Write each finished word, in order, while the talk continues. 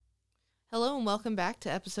Hello and welcome back to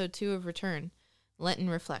episode 2 of Return, Lenten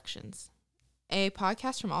Reflections, a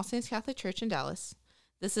podcast from All Saints Catholic Church in Dallas.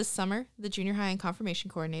 This is Summer, the junior high and confirmation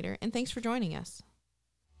coordinator, and thanks for joining us.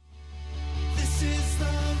 This is the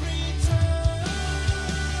return.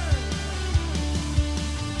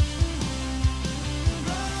 Run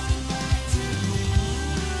back to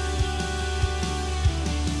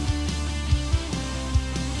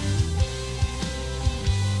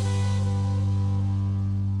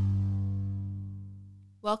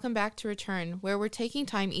Welcome back to Return, where we're taking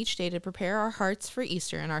time each day to prepare our hearts for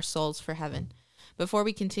Easter and our souls for heaven. Before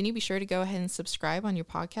we continue, be sure to go ahead and subscribe on your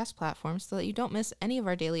podcast platform so that you don't miss any of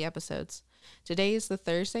our daily episodes. Today is the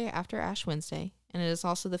Thursday after Ash Wednesday, and it is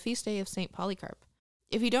also the feast day of St. Polycarp.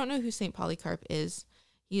 If you don't know who St. Polycarp is,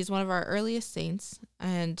 he is one of our earliest saints,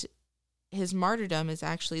 and his martyrdom is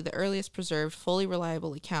actually the earliest preserved, fully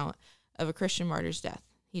reliable account of a Christian martyr's death.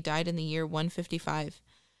 He died in the year 155.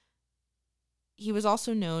 He was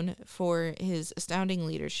also known for his astounding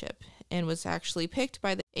leadership and was actually picked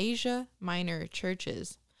by the Asia Minor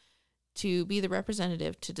churches to be the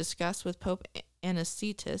representative to discuss with Pope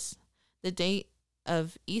Anicetus the date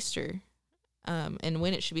of Easter and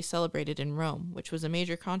when it should be celebrated in Rome, which was a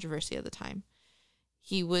major controversy at the time.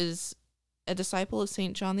 He was a disciple of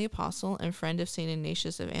St. John the Apostle and friend of St.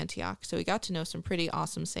 Ignatius of Antioch, so he got to know some pretty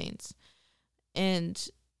awesome saints. And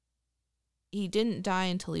he didn't die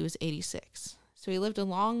until he was 86. So he lived a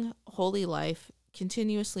long, holy life,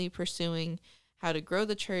 continuously pursuing how to grow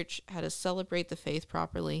the church, how to celebrate the faith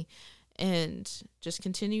properly, and just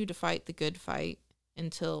continue to fight the good fight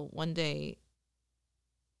until one day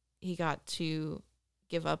he got to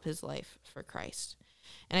give up his life for Christ.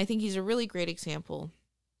 And I think he's a really great example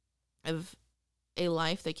of a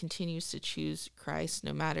life that continues to choose Christ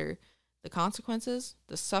no matter the consequences,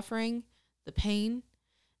 the suffering, the pain,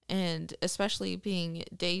 and especially being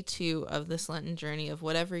day 2 of this Lenten journey of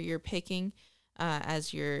whatever you're picking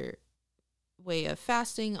as your way of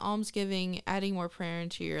fasting, almsgiving, adding more prayer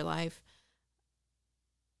into your life.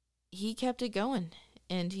 He kept it going,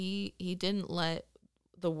 and he didn't let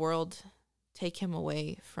the world take him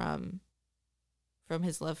away from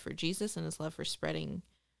his love for Jesus and his love for spreading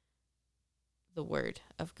the word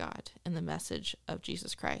of God and the message of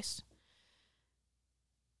Jesus Christ.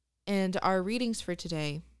 And our readings for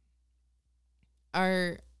today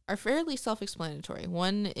are fairly self-explanatory.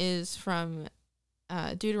 One is from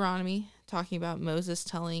Deuteronomy, talking about Moses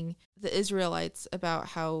telling the Israelites about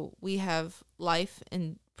how we have life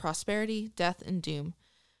and prosperity, death and doom.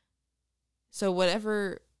 So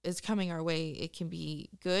whatever is coming our way, it can be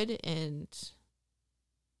good and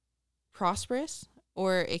prosperous,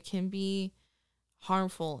 or it can be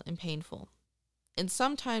harmful and painful. And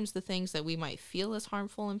sometimes the things that we might feel as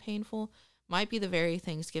harmful and painful might be the very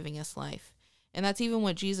things giving us life. And that's even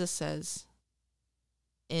what Jesus says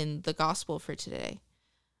in the gospel for today.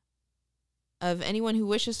 Of anyone who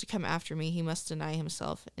wishes to come after me, he must deny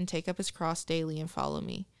himself and take up his cross daily and follow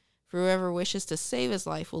me. For whoever wishes to save his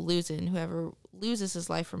life will lose it, and whoever loses his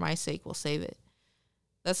life for my sake will save it.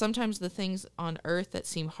 That sometimes the things on earth that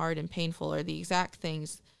seem hard and painful are the exact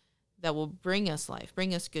things that will bring us life,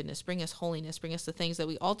 bring us goodness, bring us holiness, bring us the things that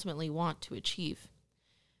we ultimately want to achieve.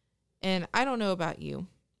 And I don't know about you,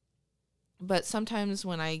 but sometimes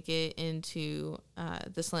when I get into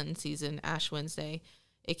this Lenten season, Ash Wednesday,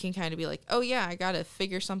 it can kind of be like, oh yeah, I got to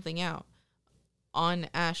figure something out on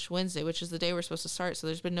Ash Wednesday, which is the day we're supposed to start. So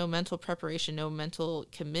there's been no mental preparation, no mental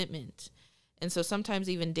commitment. And so sometimes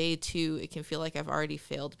even day 2, it can feel like I've already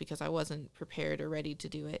failed because I wasn't prepared or ready to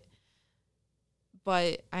do it.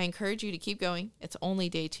 But I encourage you to keep going. It's only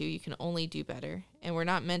day 2. You can only do better. And we're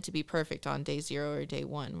not meant to be perfect on day 0 or day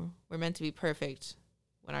 1. We're meant to be perfect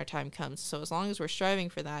when our time comes. So as long as we're striving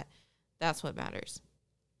for that, that's what matters.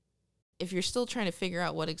 If you're still trying to figure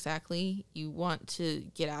out what exactly you want to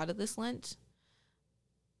get out of this Lent,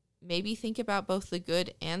 maybe think about both the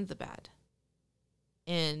good and the bad.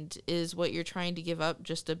 And is what you're trying to give up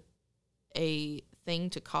just a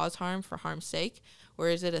thing to cause harm for harm's sake? Or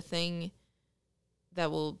is it a thing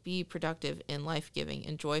that will be productive and life-giving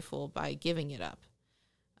and joyful by giving it up?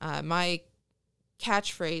 My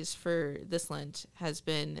catchphrase for this Lent has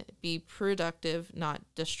been be productive, not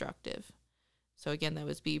destructive. So again, that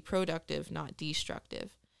was be productive, not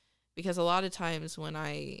destructive. Because a lot of times when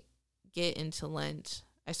I get into Lent,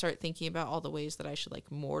 I start thinking about all the ways that I should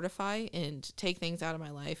mortify and take things out of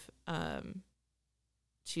my life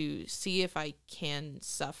to see if I can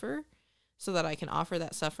suffer so that I can offer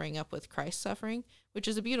that suffering up with Christ's suffering, which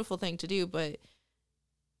is a beautiful thing to do. But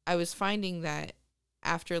I was finding that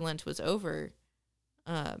after Lent was over,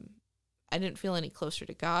 I didn't feel any closer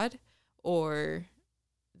to God, or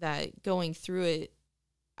that going through it,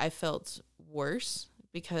 I felt worse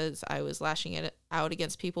because I was lashing it out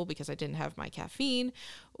against people because I didn't have my caffeine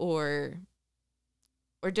or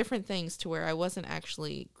different things, to where I wasn't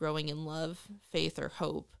actually growing in love, faith, or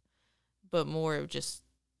hope, but more of just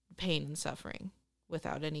pain and suffering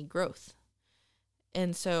without any growth.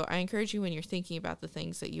 And so I encourage you, when you're thinking about the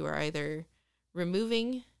things that you are either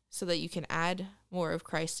removing so that you can add more of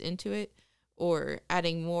Christ into it, or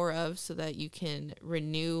adding more of so that you can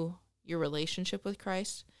renew your relationship with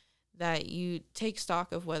Christ, that you take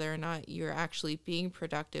stock of whether or not you're actually being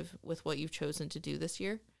productive with what you've chosen to do this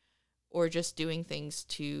year, or just doing things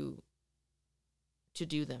to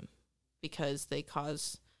do them because they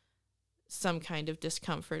cause some kind of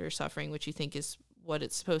discomfort or suffering, which you think is what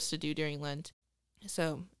it's supposed to do during Lent.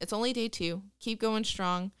 So it's only day 2. Keep going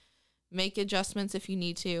strong. Make adjustments if you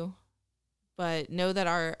need to. But know that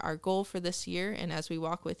our goal for this year, and as we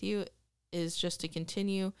walk with you, is just to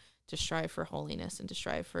continue to strive for holiness and to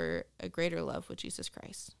strive for a greater love with Jesus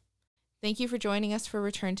Christ. Thank you for joining us for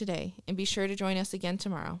Return today, and be sure to join us again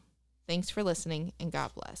tomorrow. Thanks for listening, and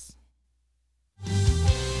God bless.